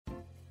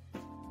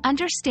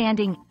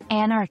Understanding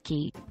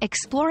Anarchy,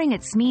 exploring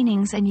its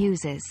meanings and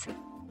uses.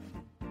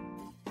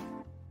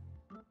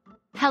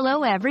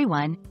 Hello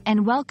everyone,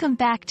 and welcome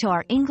back to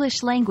our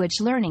English language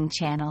learning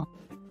channel.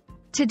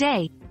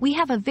 Today, we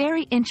have a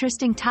very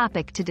interesting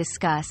topic to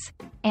discuss: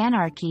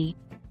 anarchy.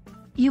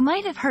 You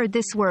might have heard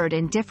this word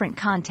in different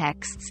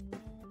contexts,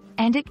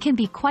 and it can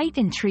be quite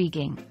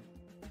intriguing.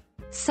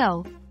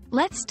 So,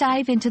 let's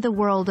dive into the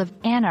world of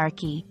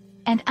anarchy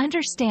and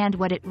understand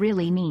what it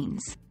really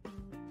means.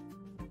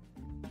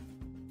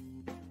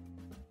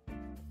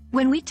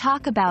 When we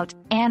talk about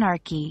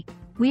anarchy,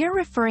 we are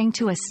referring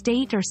to a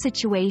state or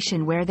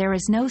situation where there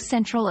is no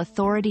central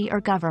authority or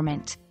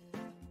government.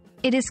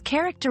 It is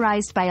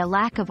characterized by a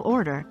lack of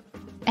order,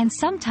 and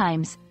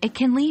sometimes it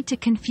can lead to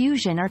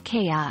confusion or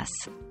chaos.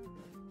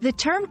 The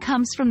term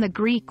comes from the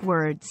Greek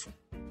words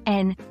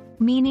en,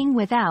 meaning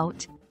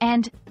without,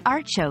 and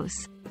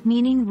archos,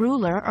 meaning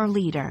ruler or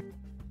leader.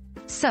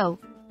 So,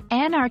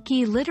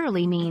 anarchy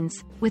literally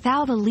means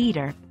without a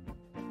leader.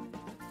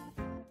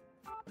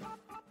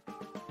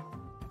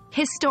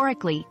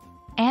 Historically,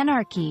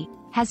 anarchy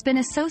has been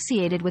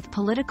associated with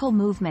political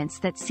movements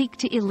that seek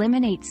to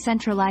eliminate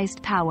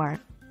centralized power.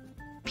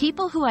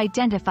 People who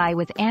identify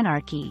with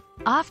anarchy,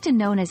 often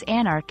known as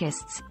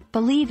anarchists,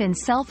 believe in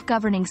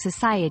self-governing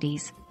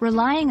societies,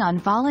 relying on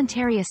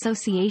voluntary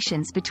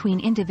associations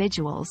between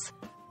individuals.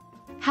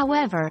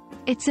 However,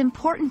 it's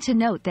important to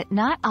note that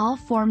not all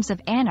forms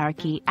of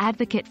anarchy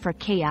advocate for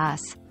chaos.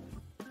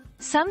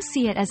 Some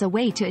see it as a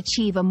way to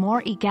achieve a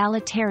more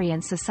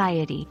egalitarian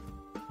society.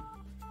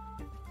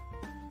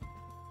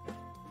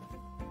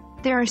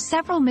 There are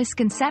several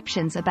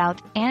misconceptions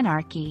about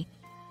anarchy.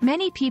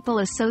 Many people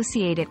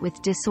associate it with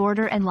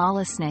disorder and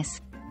lawlessness,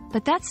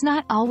 but that's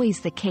not always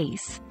the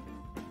case.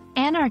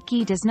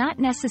 Anarchy does not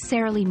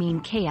necessarily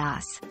mean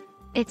chaos.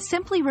 It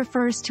simply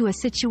refers to a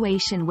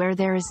situation where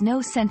there is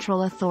no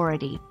central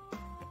authority.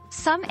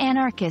 Some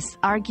anarchists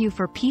argue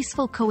for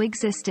peaceful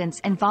coexistence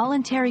and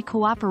voluntary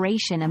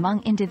cooperation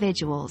among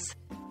individuals.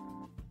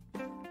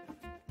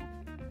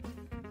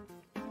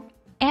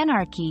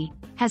 Anarchy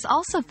has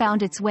also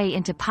found its way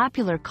into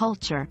popular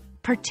culture,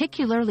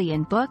 particularly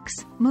in books,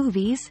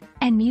 movies,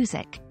 and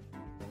music.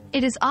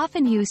 It is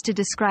often used to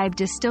describe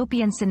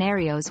dystopian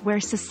scenarios where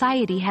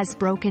society has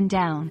broken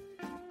down.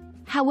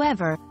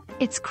 However,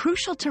 it's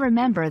crucial to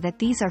remember that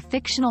these are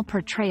fictional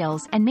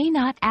portrayals and may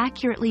not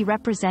accurately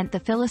represent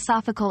the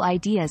philosophical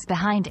ideas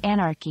behind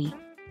anarchy.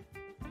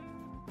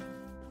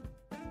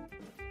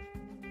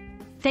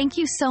 Thank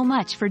you so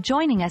much for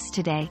joining us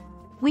today.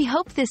 We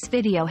hope this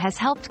video has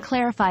helped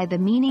clarify the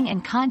meaning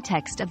and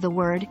context of the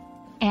word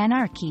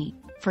anarchy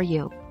for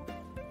you.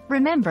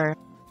 Remember,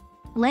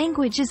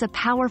 language is a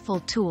powerful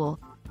tool,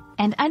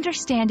 and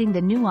understanding the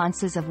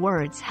nuances of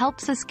words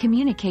helps us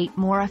communicate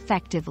more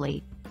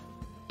effectively.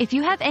 If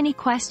you have any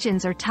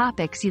questions or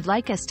topics you'd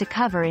like us to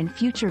cover in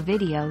future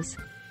videos,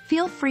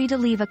 feel free to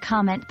leave a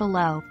comment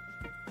below.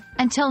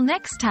 Until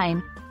next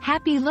time,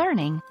 happy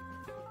learning!